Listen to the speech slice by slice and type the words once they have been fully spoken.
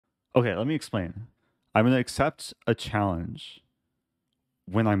Okay, let me explain. I'm gonna accept a challenge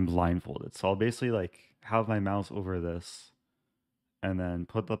when I'm blindfolded. So I'll basically like have my mouse over this and then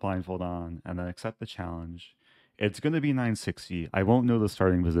put the blindfold on and then accept the challenge. It's gonna be 960. I won't know the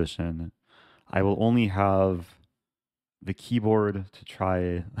starting position. I will only have the keyboard to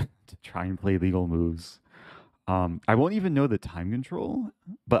try to try and play legal moves. I won't even know the time control,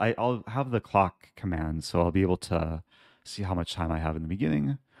 but I'll have the clock command, so I'll be able to see how much time I have in the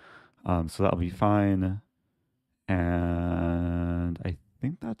beginning. So that'll be fine. And I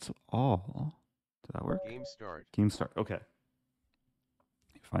think that's all. Did that work? Game start. Game start. Okay.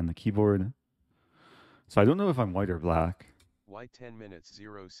 Find the keyboard. So I don't know if I'm white or black. White 10 minutes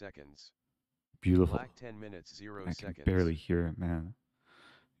 0 seconds. Beautiful. Black 10 minutes 0 I seconds. can barely hear it, man.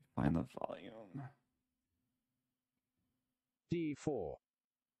 Find the volume. D4.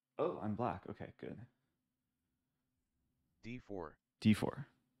 Oh, I'm black. Okay, good. D4. D4.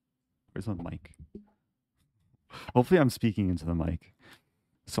 Where's the mic? Hopefully I'm speaking into the mic.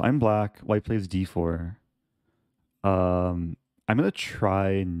 So I'm black. White plays D4. I'm gonna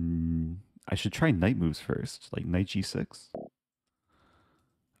try. I should try knight moves first, like knight G6.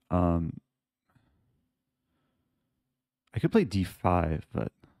 I could play D5,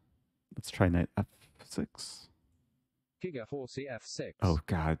 but let's try knight F6. Giga horsey F6. Oh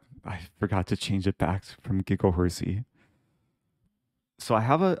god, I forgot to change it back from Giga Horsey. So I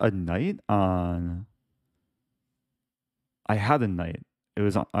have a knight on. I had a knight. It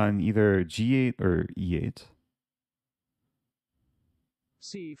was on either G8 or E8.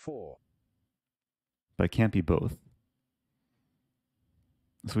 C4. But it can't be both.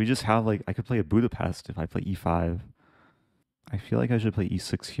 So we just have like, I could play a Budapest if I play E5. I feel like I should play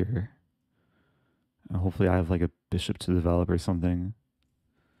E6 here. And hopefully I have like a bishop to develop or something.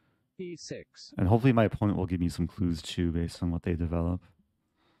 E6. And hopefully my opponent will give me some clues too based on what they develop.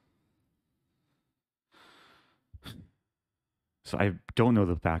 So I don't know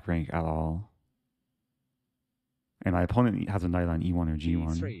the back rank at all. And my opponent has a knight on E1 or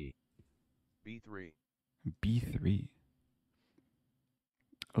G1. B3. B3. B3.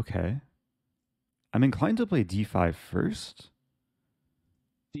 Okay. I'm inclined to play D5 first.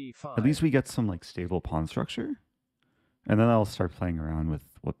 D5. At least we get some like stable pawn structure. And then I'll start playing around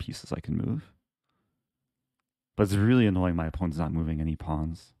with what pieces I can move. But it's really annoying my opponent's not moving any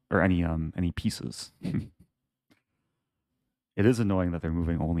pawns or any pieces. It is annoying that they're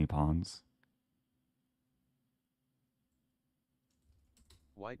moving only pawns.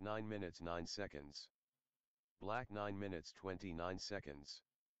 White 9 minutes 9 seconds. Black 9 minutes 29 seconds.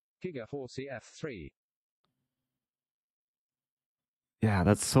 Giga horsey F3. Yeah,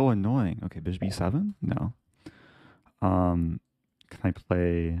 that's so annoying. Okay, bishop B7? No. Can I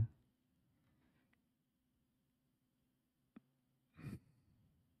play?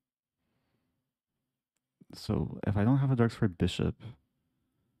 So if I don't have a dark square bishop,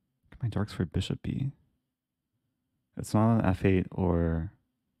 what can my dark square bishop be? It's not on F8 or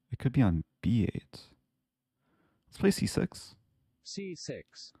it could be on B8. Let's play C6.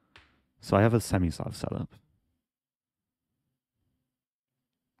 C6. So I have a semi-soft setup.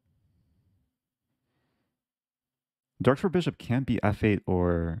 Dark square bishop can't be F8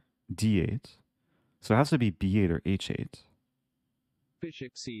 or D8. So it has to be B8 or H8.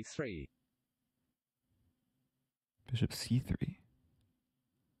 Bishop C3. Bishop C3.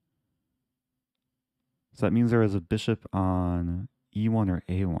 So that means there is a bishop on E1 or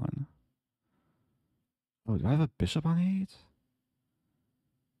A1. Oh, do I have a bishop on A8?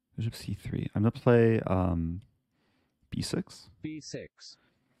 Bishop C3. I'm going to play B6. B6.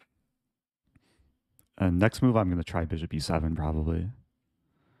 And next move, I'm going to try bishop E7 probably.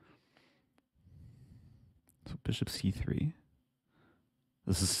 So bishop C3.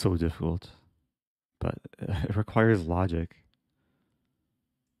 This is so difficult, but it requires logic.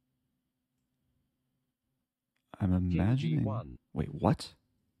 I'm imagining. G1. Wait, what?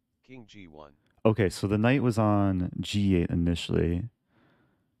 King G1. Okay, so the knight was on G8 initially,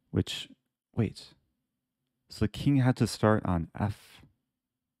 which, wait. So the king had to start on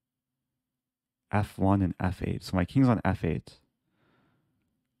F1 and F8. So my king's on F8.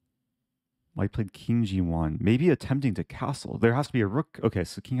 White played king G1, maybe attempting to castle. There has to be a rook. Okay,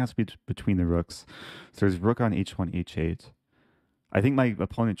 so king has to be between the rooks. So there's rook on H1, H8. I think my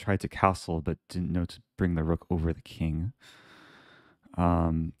opponent tried to castle, but didn't know to bring the rook over the king. So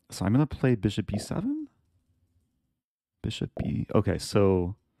I'm going to play bishop B7. Bishop B. Okay,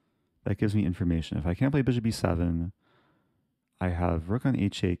 so that gives me information. If I can't play bishop B7, I have rook on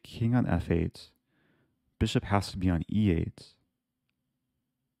H8, king on F8. Bishop has to be on E8.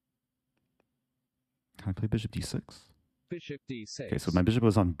 Can I play bishop D6? Bishop D6. Okay, so my bishop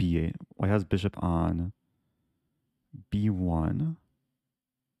was on B8. White has bishop on B1,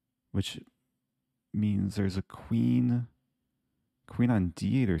 which means there's a queen on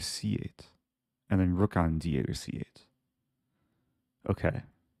D8 or C8, and then rook on D8 or C8. Okay.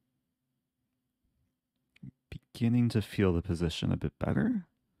 Beginning to feel the position a bit better.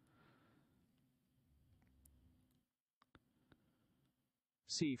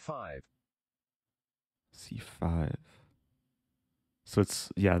 C5. C5. So it's,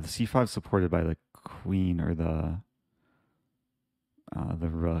 yeah, the C5 supported by the queen or the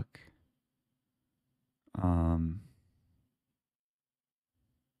rook.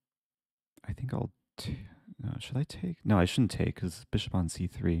 I think I'll, no, should I take? No, I shouldn't take because bishop on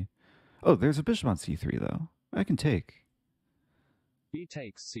C3. Oh, there's a bishop on C3 though. I can take. B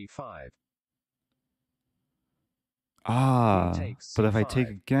takes C5. Ah, takes but if I take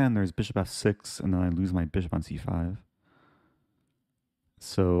C5. again, there's bishop F6 and then I lose my bishop on C5.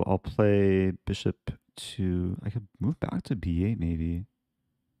 So I'll play bishop to, I could move back to B8 maybe.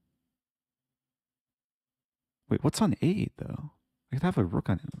 Wait, what's on A8 though? I could have a rook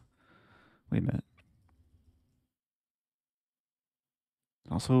on it. Wait a minute.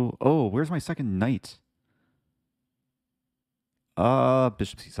 Also, oh, where's my second knight?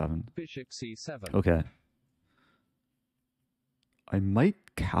 Bishop C7. Bishop C7. Okay. I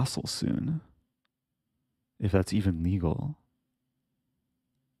might castle soon. If that's even legal.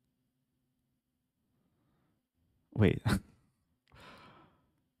 Wait.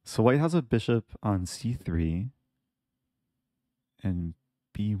 So white has a bishop on C3 and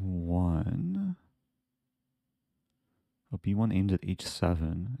B1. Oh, B1 aimed at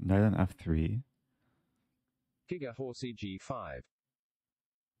H7. Knight on F3. Giga horsey G5.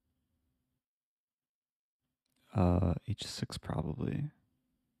 H6 probably.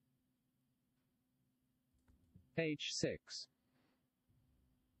 H6.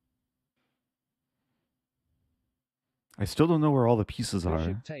 I still don't know where all the pieces are.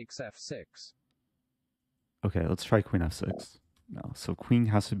 Bishop takes F6. Okay, let's try queen F6. No, so queen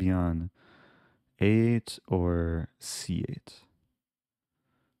has to be on A8 or C8.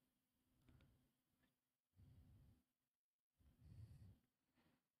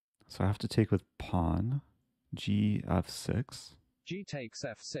 So I have to take with pawn, G F6. G takes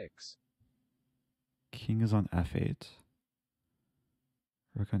F6. King is on F8.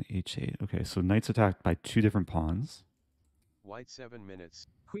 Rook on H8. Okay, so knight's attacked by two different pawns. White 7 minutes.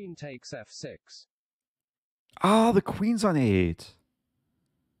 Queen takes F6. Ah, the queen's on A8.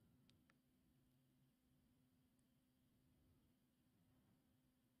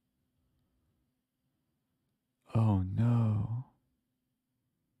 Oh no.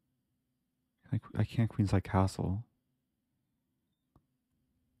 I can't queenside castle.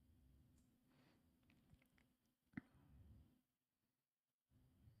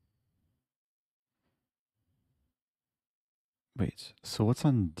 Wait, so what's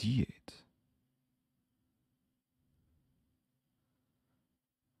on D8?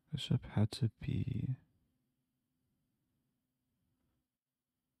 Bishop had to be...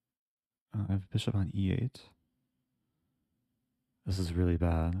 I have bishop on E8. This is really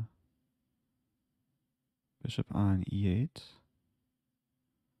bad. Bishop on E8.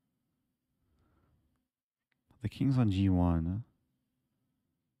 The king's on G1.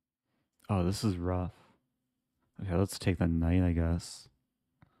 Oh, this is rough. Okay, let's take the knight, I guess.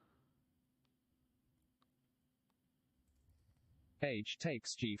 H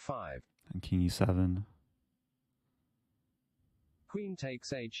takes G5. And king E7. Queen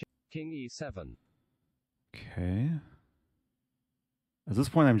takes H. King E7. Okay. At this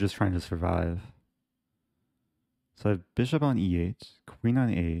point, I'm just trying to survive. So I have bishop on E8, queen on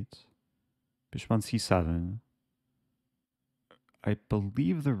A8, bishop on C7. I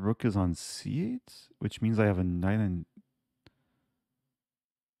believe the rook is on C8, which means I have a knight on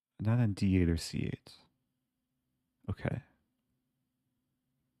D8 or C8. Okay.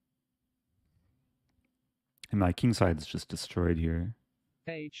 And my king side is just destroyed here.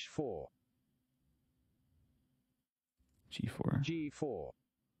 H4. G4. G4.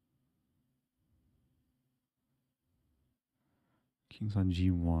 King's on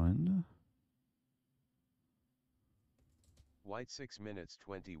G1. White 6 minutes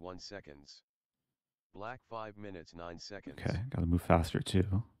 21 seconds. Black 5 minutes 9 seconds. Okay, gotta move faster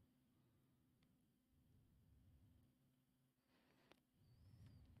too.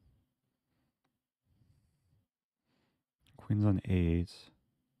 Queen's on A8.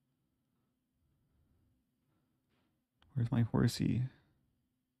 Where's my horsey?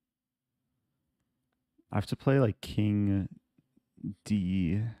 I have to play like king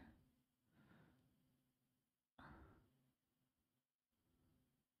D.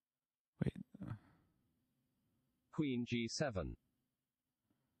 Queen G7.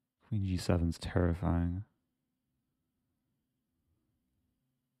 Queen G7's terrifying.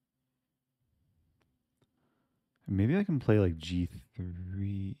 Maybe I can play like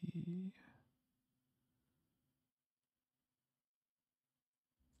G3.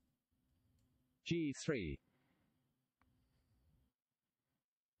 G3.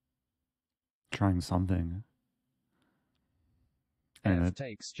 Trying something. And F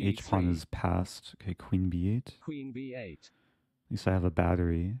takes G3. H pawn is passed. Okay, Queen B8. Queen B8. At least I have a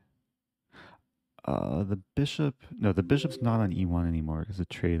battery. The bishop... No, the bishop's not on E1 anymore because it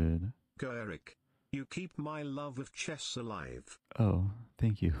traded. Go Eric. You keep my love of chess alive. Oh,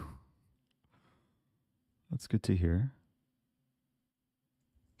 thank you. That's good to hear.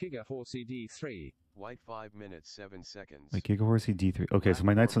 Giga horsey D3. White 5 minutes 7 seconds. Like Giga horsey D3. Okay, Black so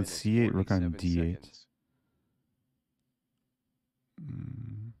my knight's 4 on minutes, C8, rook on 47 D8. seconds.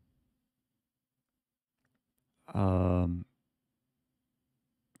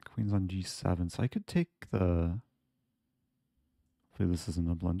 Queen's on G7, so I could take the... Hopefully this isn't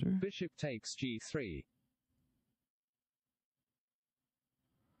a blunder. Bishop takes G3.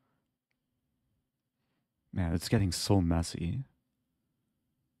 Man, it's getting so messy.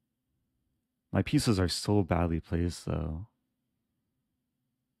 My pieces are so badly placed, though.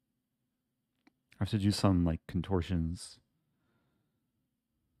 I have to do some, like, contortions.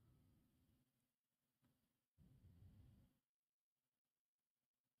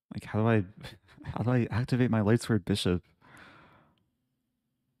 Like, how do I activate my light sword bishop?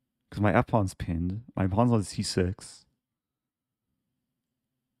 Because my F pawn's pinned. My pawn's on C6. Wait,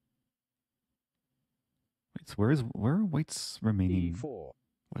 so where are white's remaining? E4.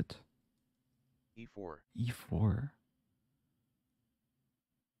 What? E4. E4.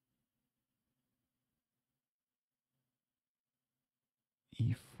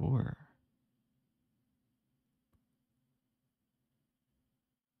 E4.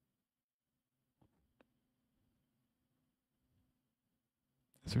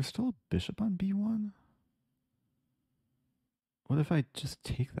 Is there still a bishop on B1? What if I just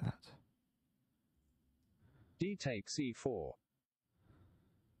take that? D takes E4.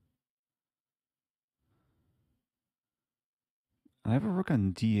 I have a rook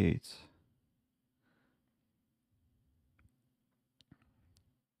on D8.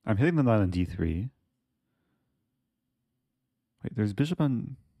 I'm hitting the knight on D3. Wait, there's bishop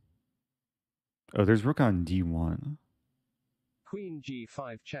on... Oh, there's rook on D1. Queen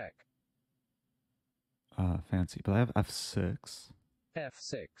G5 check. Fancy. But I have F6.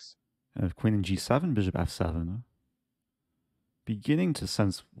 F6. And if queen in G7, bishop F7. Beginning to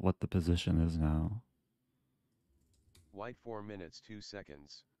sense what the position is now. White 4 minutes 2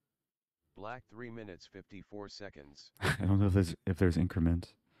 seconds. Black 3 minutes 54 seconds. I don't know if there's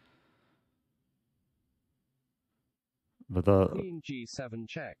increment. But the... Queen G7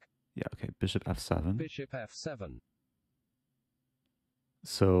 check. Yeah, okay, bishop F7. Bishop F7.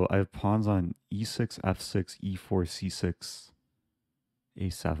 So I have pawns on E6, F6, E4, C6,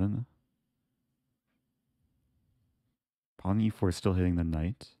 A7. Pawn E4 is still hitting the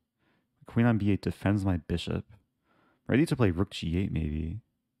knight. Queen on B8 defends my bishop. Ready to play rook G8 maybe.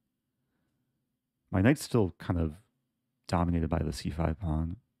 My knight's still kind of dominated by the C5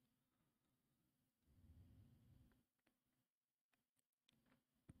 pawn.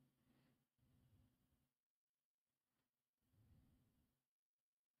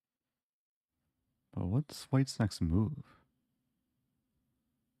 But what's white's next move?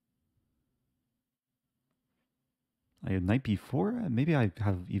 I had knight b4? Maybe I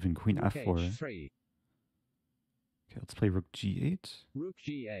have even queen Rook f4. H3. Okay, let's play rook g8. Rook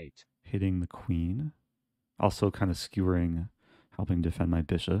G8. Hitting the queen. Also kind of skewering, helping defend my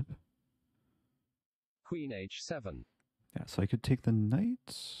bishop. Queen H7. Yeah, so I could take the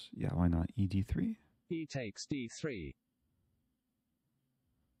knight. Yeah, why not? E d3. E takes D3.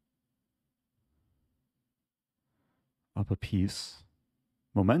 Up a piece.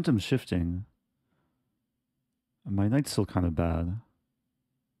 Momentum shifting. My knight's still kind of bad.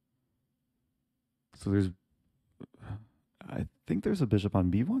 So there's... I think there's a bishop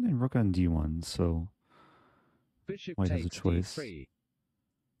on b1 and rook on d1, so... Bishop White has a takes choice. D3.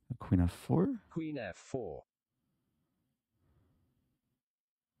 Queen f4. Queen F4.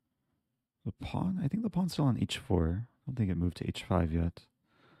 The pawn? I think the pawn's still on h4. I don't think it moved to h5 yet.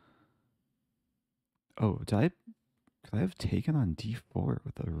 Oh, could I have taken on d4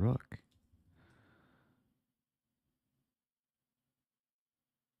 with a rook?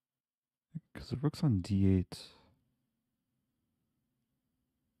 Because the rook's on d8.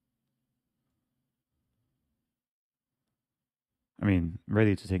 I mean,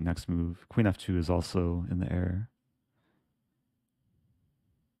 ready to take next move. Queen f2 is also in the air.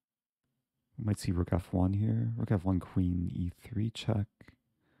 We might see rook f1 here. Rook f1, queen e3 check.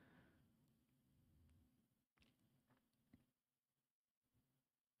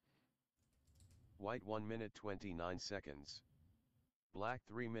 White 1 minute 29 seconds. Black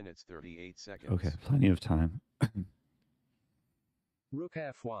 3 minutes 38 seconds. Okay, plenty of time. Rook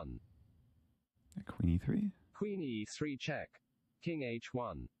f1. Queen e3. Queen e3 check. King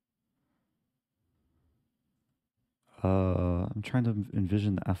h1. I'm trying to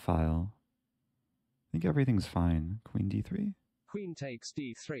envision the f-file. I think everything's fine. Queen d3. Queen takes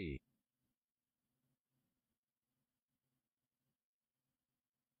d3.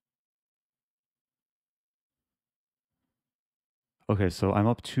 Okay, so I'm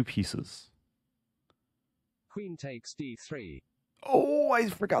up 2 pieces. Queen takes d3. Oh, I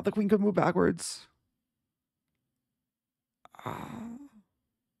forgot the queen could move backwards. I'm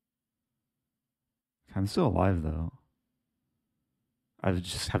still alive, though. I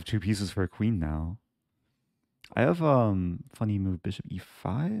just have 2 pieces for a queen now. I have, funny move bishop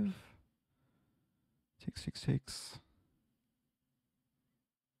e5. Takes.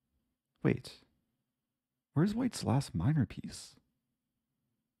 Wait. Where's white's last minor piece?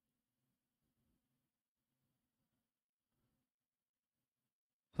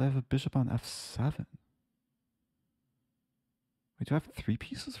 I have a bishop on f7. Wait, do I have 3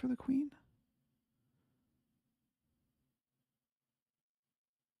 pieces for the queen?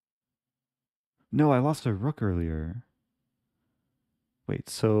 No, I lost a rook earlier. Wait,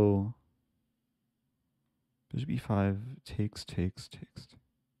 so bishop e5 takes. Let's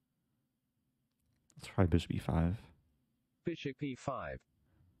try bishop e5. Bishop e5.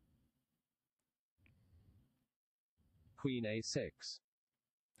 Queen a6.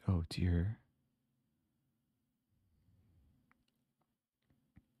 Oh dear.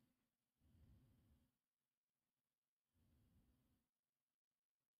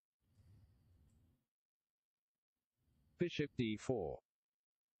 Bishop d4.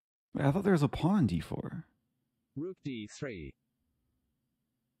 Wait, I thought there was a pawn on d4. Rook d3.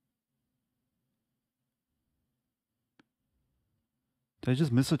 Did I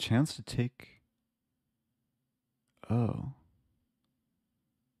just miss a chance to take? Oh.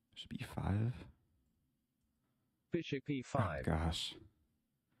 Bishop e5. Bishop e5. Oh gosh.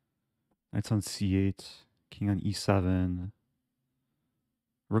 Knight's on c8. King on e7.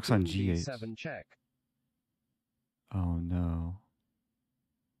 Rook's on Queen g8. d7 check. Oh no.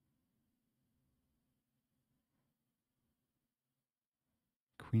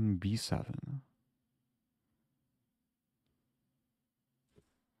 Queen b7.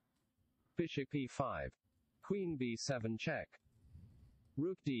 Bishop e5. Queen b7 check.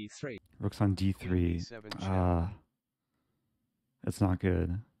 Rook d3. Rook's on Queen d3. d7 check. It's not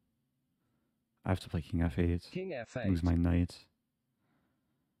good. I have to play king f8. King f8. Lose my knight.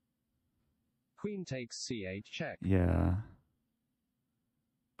 Queen takes c8 check. Yeah.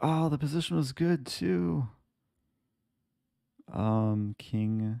 Oh, the position was good too.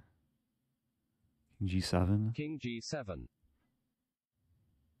 King g7. King g7.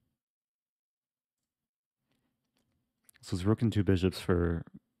 So it's rook and 2 bishops for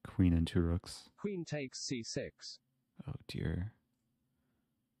queen and 2 rooks. Queen takes c6. Oh dear.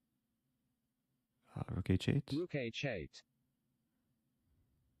 Rook h8. Rook h8.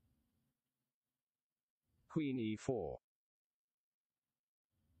 Queen e4.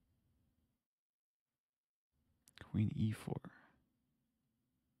 Queen e4.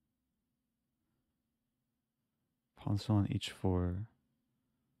 Pawn still on h4.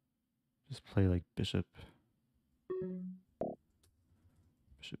 Just play like bishop.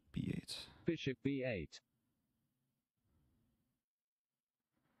 Bishop b8. Bishop b8.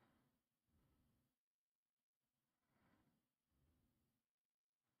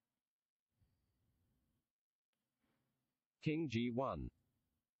 King g1.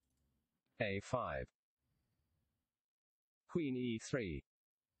 a5. Queen e3.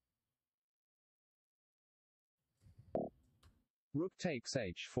 Rook takes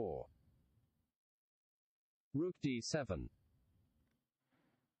h4. Rook d7.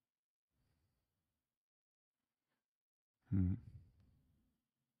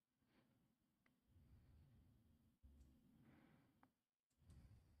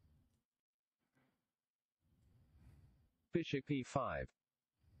 Bishop e5.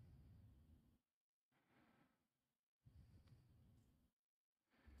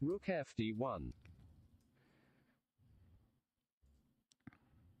 Rook fd1.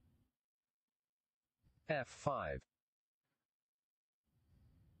 f5.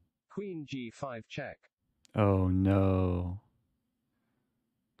 Queen g5 check. Oh no.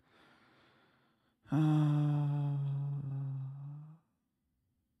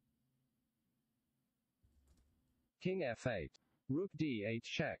 King f8. Rook d8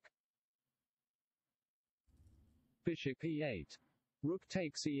 check. Bishop e8. Rook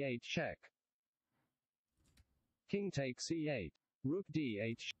takes e8 check. King takes e8. Rook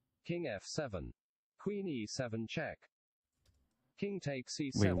d8. King f7. Queen e7 check. King takes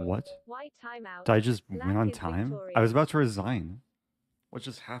e7. Wait, what? White timeout. Did I just Black win on is time? victorious. I was about to resign. What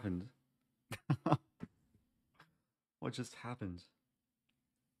just happened? What just happened?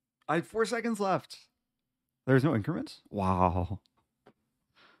 I had 4 seconds left. There's no increment? Wow.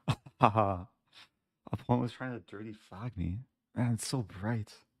 Haha. Opponent was trying to dirty flag me. Man, it's so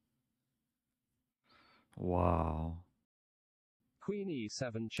bright. Wow. Queen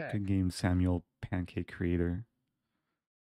e7 check. Good game, Samuel Pancake Creator.